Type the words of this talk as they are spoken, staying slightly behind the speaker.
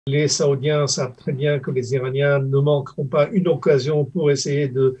Les Saoudiens savent très bien que les Iraniens ne manqueront pas une occasion pour essayer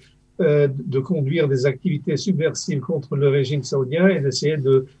de conduire des activités subversives contre le régime saoudien et d'essayer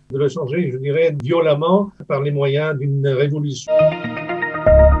de le changer, je dirais, violemment par les moyens d'une révolution.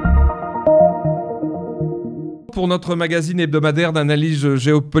 Pour notre magazine hebdomadaire d'analyse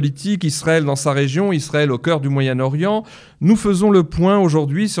géopolitique, Israël dans sa région, Israël au cœur du Moyen-Orient, nous faisons le point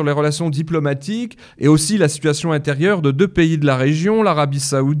aujourd'hui sur les relations diplomatiques et aussi la situation intérieure de deux pays de la région, l'Arabie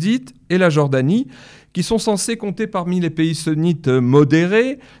Saoudite et la Jordanie, qui sont censés compter parmi les pays sunnites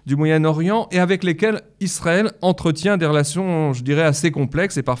modérés du Moyen-Orient et avec lesquels Israël entretient des relations, je dirais, assez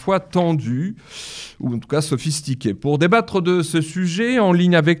complexes et parfois tendues, ou en tout cas sophistiquées. Pour débattre de ce sujet, en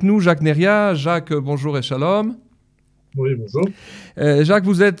ligne avec nous, Jacques Neria. Jacques, bonjour et shalom. Oui, bonjour. Jacques,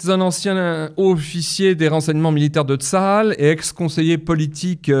 vous êtes un ancien officier des renseignements militaires de Tsahal et ex-conseiller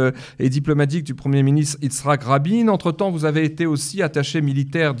politique et diplomatique du Premier ministre Yitzhak Rabin. Entre-temps, vous avez été aussi attaché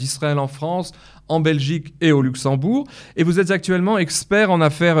militaire d'Israël en France, en Belgique et au Luxembourg. Et vous êtes actuellement expert en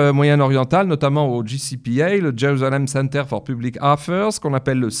affaires moyen-orientales, notamment au GCPA, le Jerusalem Center for Public Affairs, qu'on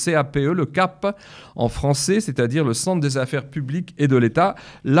appelle le CAPE, le CAP en français, c'est-à-dire le Centre des affaires publiques et de l'État,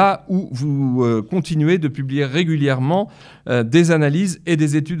 là où vous continuez de publier régulièrement des analyses et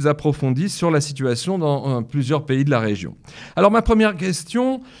des études approfondies sur la situation dans plusieurs pays de la région. Alors ma première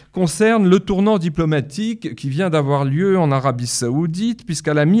question concerne le tournant diplomatique qui vient d'avoir lieu en Arabie Saoudite,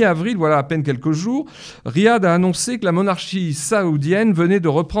 puisqu'à la mi-avril, voilà à peine quelques jours, Riyad a annoncé que la monarchie saoudienne venait de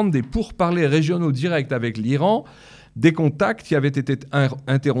reprendre des pourparlers régionaux directs avec l'Iran, des contacts qui avaient été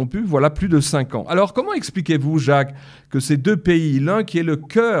interrompus voilà plus de 5 ans. Alors comment expliquez-vous, Jacques, que ces deux pays, l'un qui est le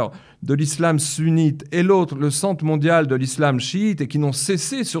cœur de l'islam sunnite et l'autre le centre mondial de l'islam chiite, et qui n'ont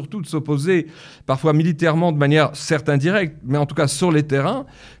cessé surtout de s'opposer, parfois militairement de manière certes indirecte, mais en tout cas sur les terrains,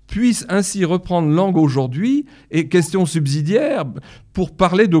 puissent ainsi reprendre langue aujourd'hui? Et question subsidiaire, pour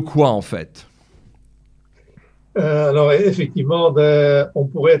parler de quoi en fait? Alors effectivement, on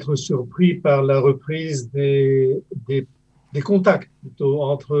pourrait être surpris par la reprise des contacts plutôt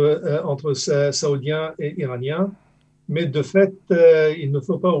entre Saoudiens et Iraniens, mais de fait, il ne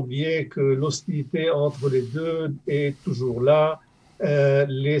faut pas oublier que l'hostilité entre les deux est toujours là.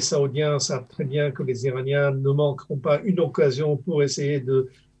 Les Saoudiens savent très bien que les Iraniens ne manqueront pas une occasion pour essayer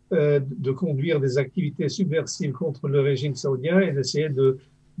de conduire des activités subversives contre le régime saoudien et d'essayer de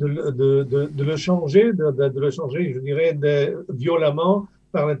le changer, je dirais, violemment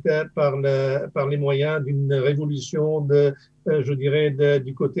par les moyens d'une révolution, je dirais,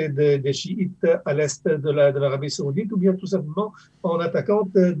 du côté des chiites à l'est de l'Arabie Saoudite, ou bien tout simplement en attaquant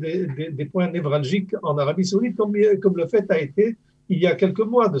des points névralgiques en Arabie Saoudite, comme le fait a été il y a quelques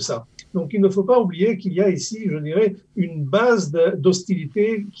mois de ça. Donc, il ne faut pas oublier qu'il y a ici, je dirais, une base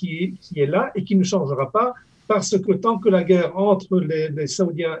d'hostilité qui est là et qui ne changera pas, parce que tant que la guerre entre les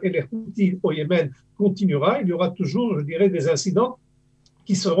Saoudiens et les Houthis au Yémen continuera, il y aura toujours, je dirais, des incidents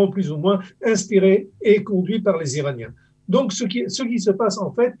qui seront plus ou moins inspirés et conduits par les Iraniens. Donc, ce qui se passe,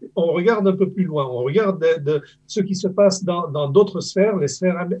 en fait, on regarde un peu plus loin. On regarde ce qui se passe dans d'autres sphères,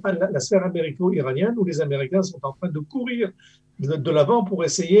 la sphère américo-iranienne, où les Américains sont en train de courir de l'avant pour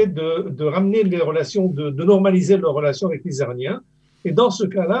essayer de ramener les relations, de normaliser leurs relations avec les Iraniens. Et dans ce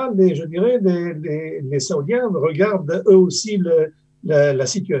cas-là, je dirais, les Saoudiens regardent eux aussi la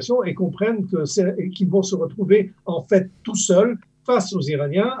situation et comprennent qu'ils vont se retrouver en fait tout seuls face aux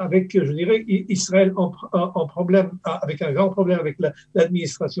Iraniens, avec, je dirais, Israël en problème, avec un grand problème avec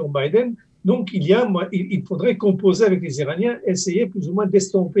l'administration Biden. Donc, il faudrait composer avec les Iraniens, essayer plus ou moins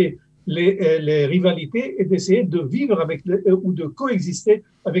d'estomper les rivalités et d'essayer de vivre ou de coexister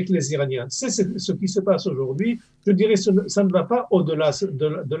avec les Iraniens. C'est ce qui se passe aujourd'hui. Je dirais que ça ne va pas au-delà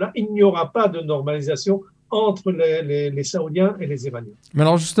de là. Il n'y aura pas de normalisation entre les Saoudiens et les Iraniens. Mais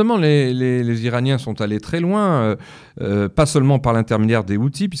alors justement, les Iraniens sont allés très loin, pas seulement par l'intermédiaire des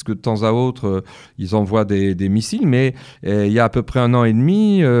Houthis, puisque de temps à autre, ils envoient des missiles, mais il y a à peu près 1 an et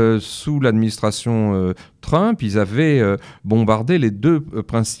demi, sous l'administration Trump, ils avaient bombardé les deux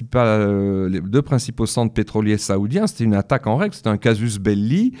principaux centres pétroliers saoudiens. C'était une attaque en règle, c'était un casus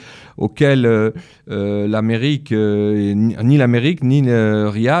belli auquel l'Amérique, ni l'Amérique ni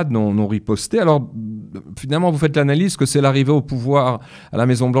Riyad n'ont riposté. Alors finalement, vous faites l'analyse que c'est l'arrivée au pouvoir à la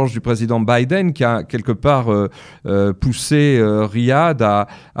Maison-Blanche du président Biden qui a quelque part poussé Riyad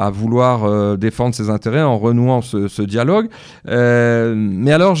à vouloir défendre ses intérêts en renouant ce dialogue.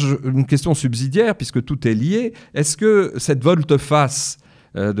 Mais alors, une question subsidiaire, puisque tout est lié. Est-ce que cette volte-face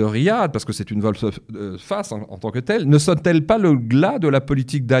de Riyad, parce que c'est une volte-face en tant que telle, ne sonne-t-elle pas le glas de la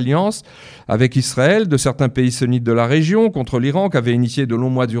politique d'alliance avec Israël, de certains pays sunnites de la région, contre l'Iran, qu'avait initié de longs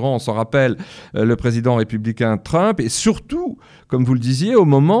mois durant, on s'en rappelle, le président républicain Trump, et surtout comme vous le disiez, au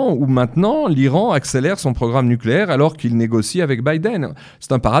moment où maintenant l'Iran accélère son programme nucléaire alors qu'il négocie avec Biden.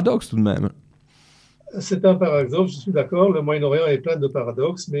 C'est un paradoxe tout de même. C'est un paradoxe, je suis d'accord. Le Moyen-Orient est plein de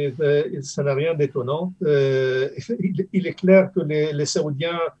paradoxes, mais ça n'a rien d'étonnant. Il est clair que les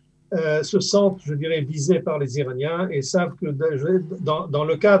Saoudiens se sentent, je dirais, visés par les Iraniens et savent que dans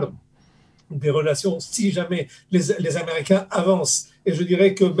le cadre des relations, si jamais les Américains avancent, et je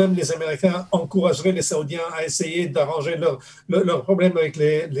dirais que même les Américains encourageraient les Saoudiens à essayer d'arranger leurs problèmes avec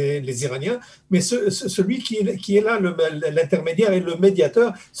les Iraniens, mais celui qui est là, l'intermédiaire et le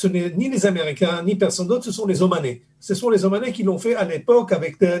médiateur, ce n'est ni les Américains, ni personne d'autre, ce sont les Omanais. Ce sont les Omanais qui l'ont fait à l'époque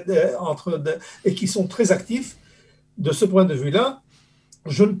et qui sont très actifs. De ce point de vue-là,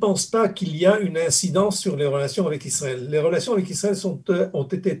 je ne pense pas qu'il y a une incidence sur les relations avec Israël. Les relations avec Israël ont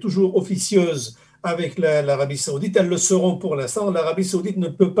été toujours officieuses avec l'Arabie saoudite. Elles le seront pour l'instant. L'Arabie saoudite ne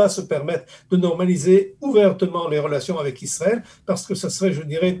peut pas se permettre de normaliser ouvertement les relations avec Israël parce que ça serait, je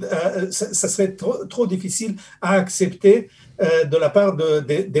dirais, ça serait trop difficile à accepter de la part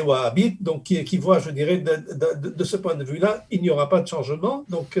des Wahhabites, donc qui voient, je dirais, de ce point de vue-là, il n'y aura pas de changement.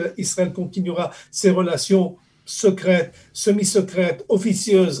 Donc Israël continuera ses relations secrète, semi-secrète,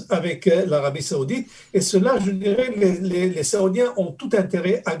 officieuse avec l'Arabie saoudite. Et cela, je dirais, les Saoudiens ont tout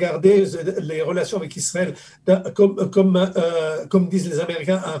intérêt à garder les relations avec Israël comme disent les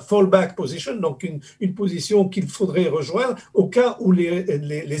Américains, un fallback position, donc une position qu'il faudrait rejoindre au cas où il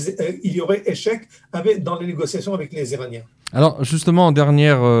y aurait échec dans les négociations avec les Iraniens. Alors justement,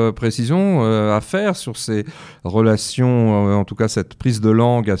 dernière précision à faire sur ces relations, en tout cas cette prise de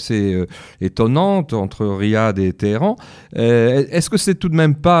langue assez étonnante entre Riyad et Téhéran. Est-ce que c'est tout de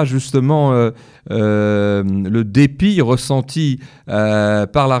même pas justement le dépit ressenti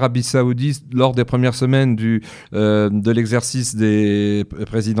par l'Arabie saoudite lors des premières semaines de l'exercice des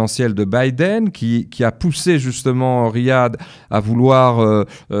présidentielles de Biden qui a poussé justement Riyad à vouloir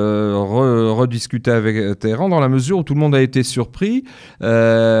rediscuter avec Téhéran dans la mesure où tout le monde a été surpris.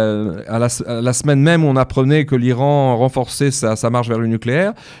 À la semaine même où on apprenait que l'Iran renforçait sa marche vers le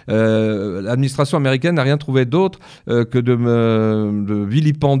nucléaire, l'administration américaine n'a rien trouvé d'autre que de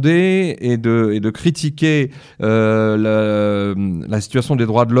vilipender et de critiquer la situation des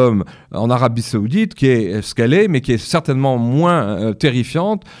droits de l'homme en Arabie saoudite, qui est ce qu'elle est, mais qui est certainement moins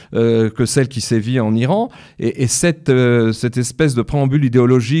terrifiante que celle qui sévit en Iran. Et cette espèce de préambule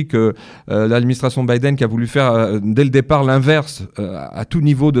idéologique, l'administration Biden qui a voulu faire dès le départ l'inverse à tout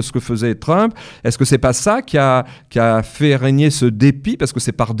niveau de ce que faisait Trump, est-ce que c'est pas ça qui a fait régner ce dépit, parce que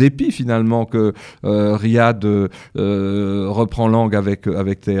c'est par dépit finalement que Riyad reprend langue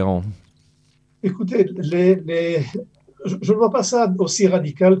avec Téhéran? Écoutez, je ne vois pas ça aussi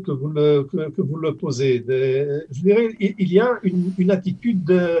radical que vous le posez. Je dirais, il y a une attitude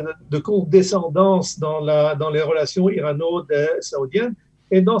de condescendance dans les relations irano-saoudiennes.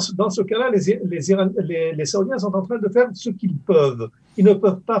 Et dans ce cas-là, les Saoudiens sont en train de faire ce qu'ils peuvent. Ils ne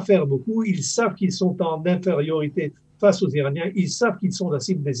peuvent pas faire beaucoup. Ils savent qu'ils sont en infériorité face aux Iraniens. Ils savent qu'ils sont la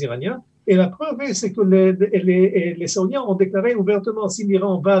cible des Iraniens. Et la preuve, c'est que les Saoudiens ont déclaré ouvertement, si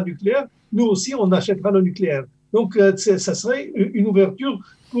l'Iran va à nucléaire, nous aussi, on achètera le nucléaire. Donc, ça serait une ouverture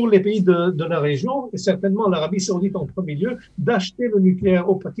pour les pays de la région, et certainement l'Arabie saoudite en premier lieu, d'acheter le nucléaire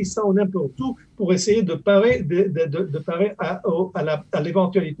au Pakistan ou n'importe où pour essayer de parer à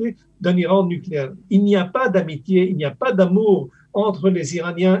l'éventualité d'un Iran nucléaire. Il n'y a pas d'amitié, il n'y a pas d'amour entre les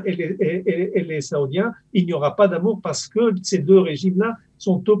Iraniens et les Saoudiens. Il n'y aura pas d'amour parce que ces deux régimes-là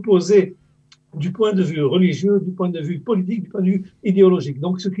sont opposés du point de vue religieux, du point de vue politique, du point de vue idéologique.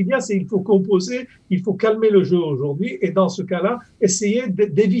 Donc, ce qu'il y a, c'est qu'il faut composer, il faut calmer le jeu aujourd'hui, et dans ce cas-là, essayer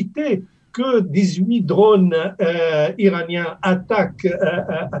d'éviter que 18 drones iraniens attaquent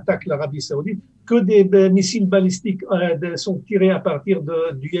l'Arabie saoudite, que des missiles balistiques sont tirés à partir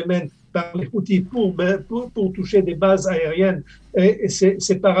du Yémen par les Houthis pour toucher des bases aériennes. Et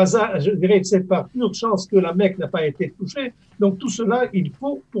c'est par hasard, je dirais, c'est par pure chance que la Mecque n'a pas été touchée. Donc tout cela, il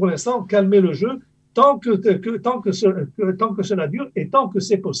faut pour l'instant calmer le jeu tant que cela dure et tant que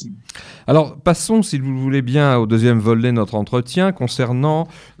c'est possible. Alors, passons, si vous le voulez bien, au deuxième volet de notre entretien concernant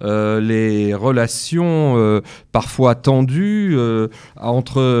les relations parfois tendues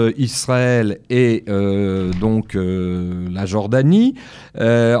entre Israël et la Jordanie.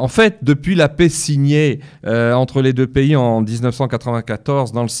 En fait, depuis la paix signée entre les deux pays en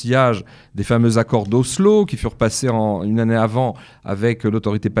 1994 dans le sillage des fameux accords d'Oslo qui furent passés une année avant avec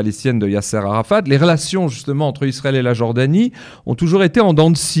l'autorité palestinienne de Yasser Arafat, les relations justement entre Israël et la Jordanie ont toujours été en dents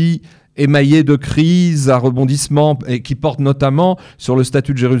de scie. émaillé de crises, à rebondissements, et qui porte notamment sur le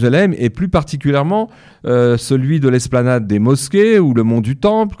statut de Jérusalem, et plus particulièrement celui de l'esplanade des mosquées, ou le mont du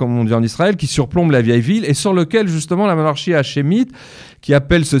Temple, comme on dit en Israël, qui surplombe la vieille ville, et sur lequel justement la monarchie hachémite, qui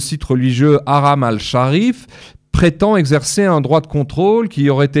appelle ce site religieux Haram al-Sharif, prétend exercer un droit de contrôle qui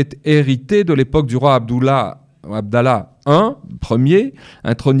aurait été hérité de l'époque du roi Abdallah I, premier,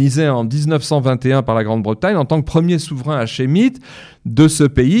 intronisé en 1921 par la Grande-Bretagne en tant que premier souverain hachémite de ce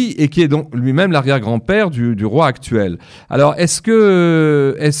pays et qui est donc lui-même l'arrière-grand-père du roi actuel. Alors, est-ce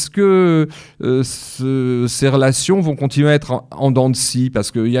que ces relations vont continuer à être en dents de scie parce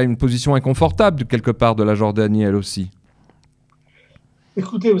qu'il y a une position inconfortable quelque part de la Jordanie, elle aussi?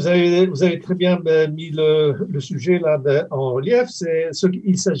 Écoutez, vous avez très bien mis le sujet là en relief.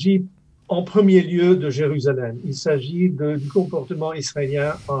 Il s'agit en premier lieu de Jérusalem. Il s'agit du comportement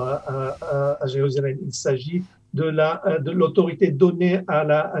israélien à Jérusalem. Il s'agit de l'autorité donnée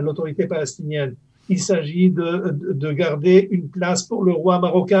à l'autorité palestinienne. Il s'agit de garder une place pour le roi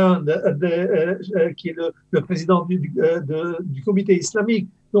marocain, qui est le président du comité islamique.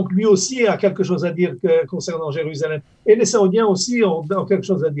 Donc lui aussi a quelque chose à dire concernant Jérusalem. Et les Saoudiens aussi ont quelque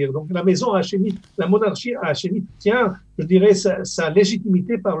chose à dire. Donc la maison hachémite, la monarchie hachémite tient, je dirais, sa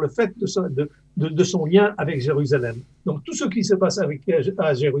légitimité par le fait de son lien avec Jérusalem. Donc tout ce qui se passe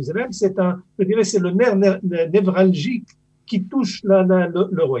à Jérusalem, c'est le nerf névralgique qui touche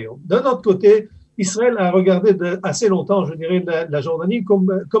le royaume. D'un autre côté, Israël a regardé assez longtemps, je dirais, la Jordanie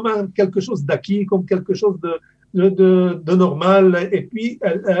comme quelque chose d'acquis, comme quelque chose de normal. Et puis,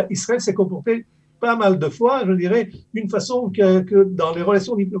 Israël s'est comporté pas mal de fois, je dirais, d'une façon que dans les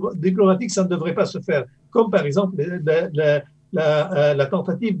relations diplomatiques, ça ne devrait pas se faire. Comme par exemple la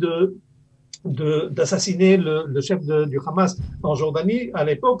tentative d'assassiner le chef du Hamas en Jordanie. À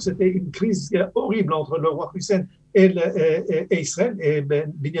l'époque, c'était une crise horrible entre le roi Hussein et Israël et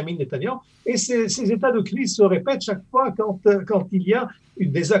Benjamin Netanyahu. Et ces états de crise se répètent chaque fois quand il y a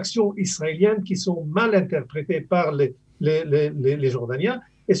des actions israéliennes qui sont mal interprétées par les Jordaniens.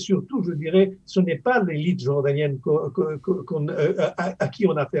 Et surtout, je dirais, ce n'est pas l'élite jordanienne à qui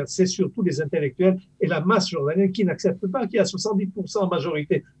on a affaire, c'est surtout les intellectuels et la masse jordanienne qui n'acceptent pas, qui a 70% en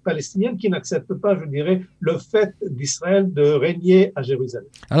majorité palestinienne, qui n'acceptent pas, je dirais, le fait d'Israël de régner à Jérusalem.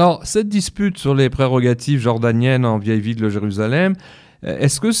 Alors, cette dispute sur les prérogatives jordaniennes en vieille ville de Jérusalem,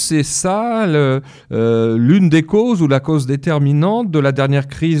 est-ce que c'est ça l'une des causes ou la cause déterminante de la dernière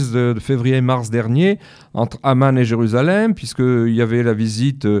crise de février-mars dernier entre Amman et Jérusalem, puisqu'il y avait la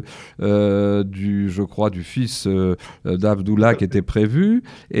visite du fils d'Abdullah qui était prévue,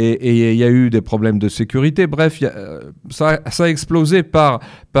 et il y a eu des problèmes de sécurité. Bref, ça a explosé par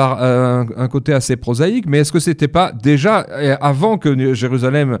un côté assez prosaïque, mais est-ce que c'était pas déjà, avant que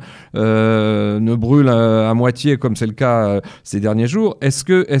Jérusalem ne brûle à moitié, comme c'est le cas ces derniers jours, est-ce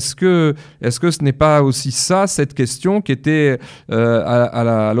que ce n'est pas aussi ça, cette question qui était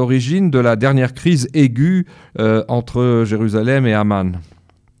à l'origine de la dernière crise aiguë entre Jérusalem et Amman?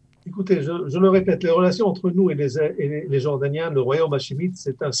 Écoutez, je le répète, les relations entre nous et les Jordaniens, le royaume hachémite,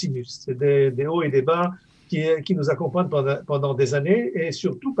 c'est un sinus. C'est des hauts et des bas qui nous accompagnent pendant des années, et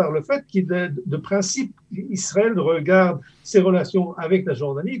surtout par le fait de principe, Israël regarde ses relations avec la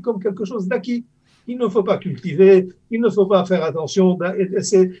Jordanie comme quelque chose d'acquis. Il ne faut pas cultiver, il ne faut pas faire attention.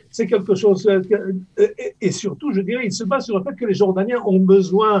 C'est quelque chose. Et surtout, je dirais, il se base sur le fait que les Jordaniens ont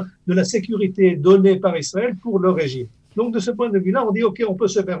besoin de la sécurité donnée par Israël pour leur régime. Donc, de ce point de vue-là, on dit, OK, on peut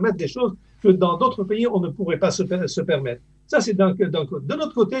se permettre des choses que dans d'autres pays, on ne pourrait pas se permettre. Ça, c'est d'un côté. De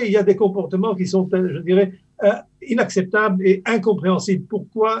l'autre côté, il y a des comportements qui sont, je dirais, inacceptables et incompréhensibles.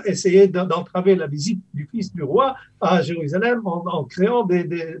 Pourquoi essayer d'entraver la visite du fils du roi à Jérusalem en créant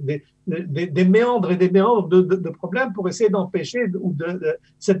des méandres et des méandres de problèmes pour essayer d'empêcher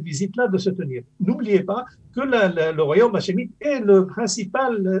cette visite-là de se tenir. N'oubliez pas que le royaume hachémite est le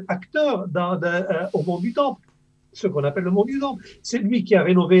principal acteur au mont du Temple, ce qu'on appelle le mont du Temple. C'est lui qui a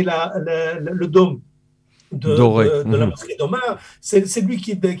rénové le dôme de la mosquée d'Omar. C'est lui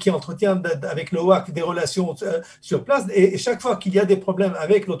qui entretient avec le WAC des relations sur place. Et chaque fois qu'il y a des problèmes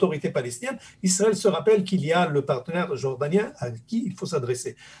avec l'autorité palestinienne, Israël se rappelle qu'il y a le partenaire jordanien à qui il faut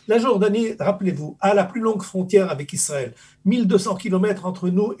s'adresser. La Jordanie, rappelez-vous, a la plus longue frontière avec Israël. 1200 kilomètres entre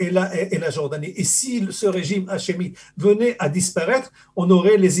nous et la Jordanie. Et si ce régime hachémite venait à disparaître, on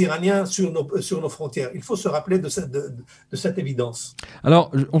aurait les Iraniens sur nos frontières. Il faut se rappeler de cette évidence.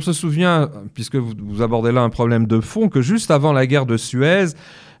 Alors, on se souvient, puisque vous abordez là là un problème de fond, que juste avant la guerre de Suez,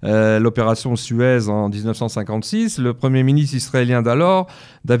 l'opération Suez en 1956, le Premier ministre israélien d'alors,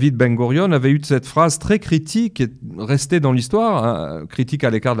 David Ben Gurion, avait eu cette phrase très critique, restée dans l'histoire, hein, critique à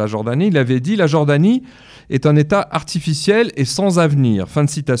l'égard de la Jordanie. Il avait dit « La Jordanie est un État artificiel et sans avenir ». Fin de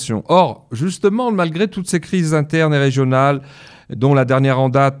citation. Or, justement, malgré toutes ces crises internes et régionales, dont la dernière en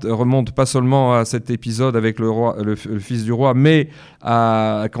date remonte pas seulement à cet épisode avec le fils du roi, mais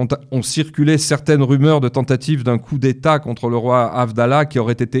quand on circulait certaines rumeurs de tentatives d'un coup d'État contre le roi Abdallah qui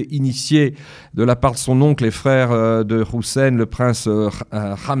aurait été initié de la part de son oncle et frère de Hussein, le prince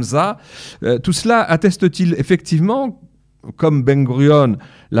Hamza. Tout cela atteste-t-il effectivement, comme Ben Gurion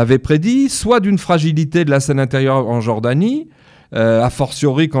l'avait prédit, soit d'une fragilité de la scène intérieure en Jordanie, a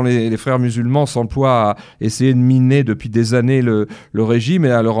fortiori quand les frères musulmans s'emploient à essayer de miner depuis des années le régime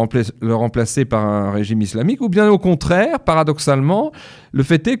et à le remplacer par un régime islamique, ou bien au contraire, paradoxalement, le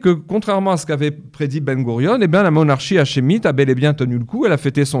fait est que, contrairement à ce qu'avait prédit Ben Gurion, eh bien, la monarchie hachémite a bel et bien tenu le coup. Elle a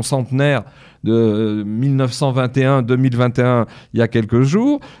fêté son centenaire de 1921-2021 il y a quelques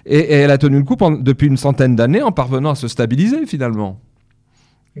jours, et elle a tenu le coup depuis une centaine d'années en parvenant à se stabiliser finalement.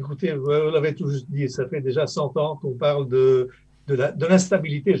 Écoutez, vous l'avez tout juste dit, ça fait déjà 100 ans qu'on parle de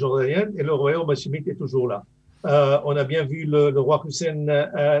l'instabilité jordanienne et le royaume hachémite est toujours là. On a bien vu le roi Hussein,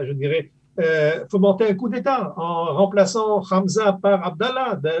 je dirais, fomenter un coup d'État en remplaçant Hamza par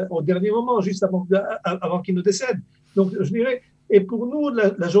Abdallah au dernier moment, juste avant qu'il ne décède. Donc, je dirais, et pour nous,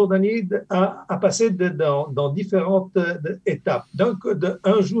 la Jordanie a passé dans différentes étapes. Donc,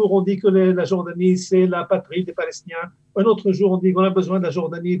 un jour, on dit que la Jordanie, c'est la patrie des Palestiniens. Un autre jour, on dit qu'on a besoin de la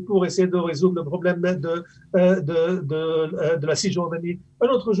Jordanie pour essayer de résoudre le problème de la Cisjordanie. Un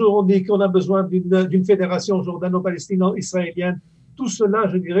autre jour, on dit qu'on a besoin d'une fédération jordano-palestino-israélienne. Tout cela,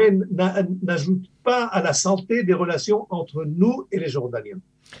 je dirais, n'ajoute pas à la santé des relations entre nous et les Jordaniens.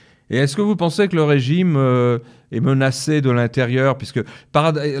 Et est-ce que vous pensez que le régime est menacé de l'intérieur, puisque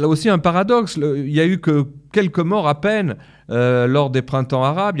là aussi un paradoxe, il n'y a eu que quelques morts à peine lors des printemps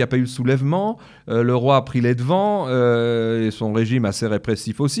arabes, il n'y a pas eu de soulèvement, le roi a pris les devants, et son régime assez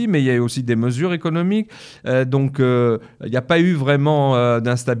répressif aussi, mais il y a eu aussi des mesures économiques, donc il n'y a pas eu vraiment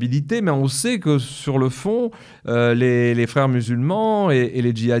d'instabilité, mais on sait que sur le fond, les frères musulmans et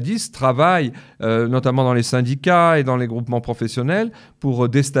les djihadistes travaillent, notamment dans les syndicats et dans les groupements professionnels, pour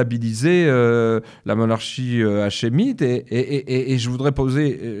déstabiliser la monarchie hachémite, et je voudrais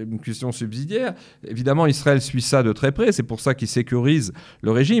poser une question subsidiaire. Évidemment, Israël suit ça de très près, c'est pour ça qu'il sécurise le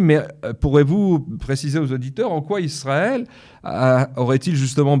régime, mais pourrez-vous préciser aux auditeurs en quoi Israël aurait-il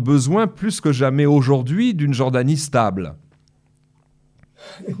justement besoin, plus que jamais aujourd'hui, d'une Jordanie stable?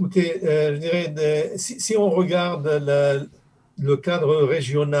 Écoutez, je dirais, si on regarde le cadre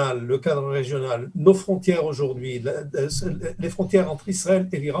régional, nos frontières aujourd'hui, les frontières entre Israël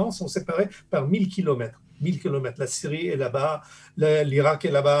et l'Iran sont séparées par 1000 kilomètres. 1000 kilomètres. La Syrie est là-bas, l'Irak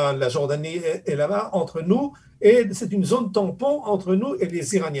est là-bas, la Jordanie est là-bas, entre nous, et c'est une zone tampon entre nous et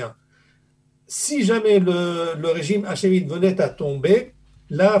les Iraniens. Si jamais le régime hachémite venait à tomber,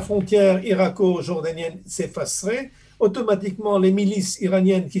 la frontière irako-jordanienne s'effacerait. Automatiquement, les milices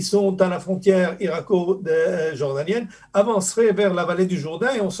iraniennes qui sont à la frontière irako-jordanienne avanceraient vers la vallée du Jourdain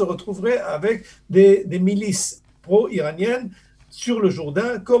et on se retrouverait avec des milices pro-iraniennes sur le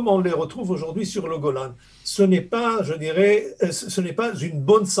Jourdain, comme on les retrouve aujourd'hui sur le Golan. Ce n'est pas, je dirais, ce n'est pas une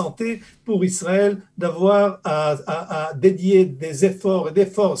bonne santé pour Israël d'avoir à dédier des efforts et des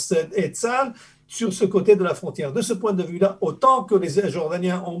forces et de salles sur ce côté de la frontière. De ce point de vue-là, autant que les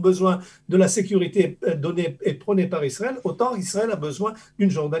Jordaniens ont besoin de la sécurité donnée et prônée par Israël, autant Israël a besoin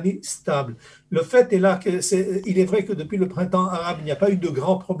d'une Jordanie stable. Le fait est là il est vrai que depuis le printemps arabe, il n'y a pas eu de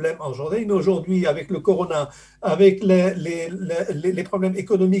grands problèmes en Jordanie, mais aujourd'hui, avec le corona, avec les problèmes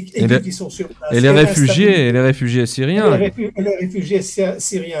économiques qui sont sur place, et les réfugiés syriens,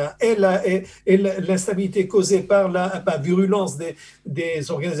 et l'instabilité causée par la virulence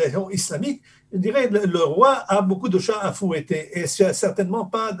des organisations islamiques, je dirais, le roi a beaucoup de chats à fouetter et certainement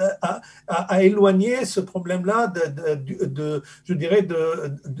pas à éloigner ce problème-là je dirais,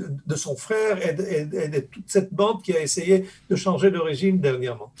 de son frère et de toute cette bande qui a essayé de changer le régime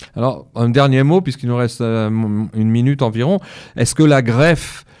dernièrement. Alors, un dernier mot, puisqu'il nous reste une minute environ. Est-ce que la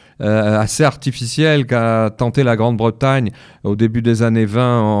greffe assez artificielle qu'a tenté la Grande-Bretagne au début des années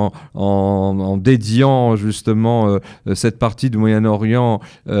 20 en dédiant justement cette partie du Moyen-Orient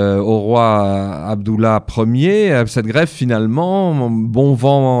au roi Abdullah Ier, cette greffe finalement, bon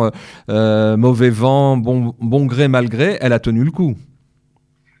vent, mauvais vent, bon gré, mal gré, elle a tenu le coup.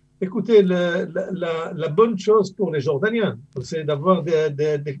 Écoutez, la bonne chose pour les Jordaniens, c'est d'avoir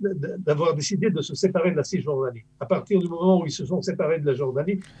décidé de se séparer de la Cisjordanie. À partir du moment où ils se sont séparés de la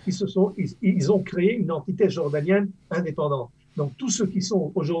Jordanie, ils ont créé une entité jordanienne indépendante. Donc, tous ceux qui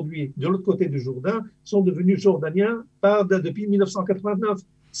sont aujourd'hui de l'autre côté du Jourdain sont devenus jordaniens depuis 1989.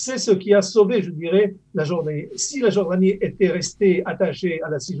 C'est ce qui a sauvé, je dirais, la Jordanie. Si la Jordanie était restée attachée à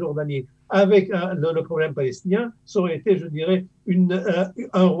la Cisjordanie avec le problème palestinien, ça aurait été, je dirais,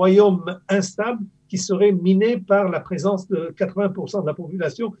 un royaume instable qui serait miné par la présence de 80% de la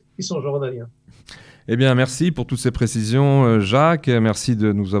population qui sont jordaniens. Eh bien, merci pour toutes ces précisions, Jacques. Merci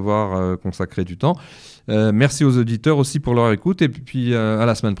de nous avoir consacré du temps. Merci aux auditeurs aussi pour leur écoute. Et puis, à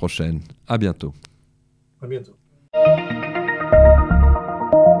la semaine prochaine. À bientôt. À bientôt.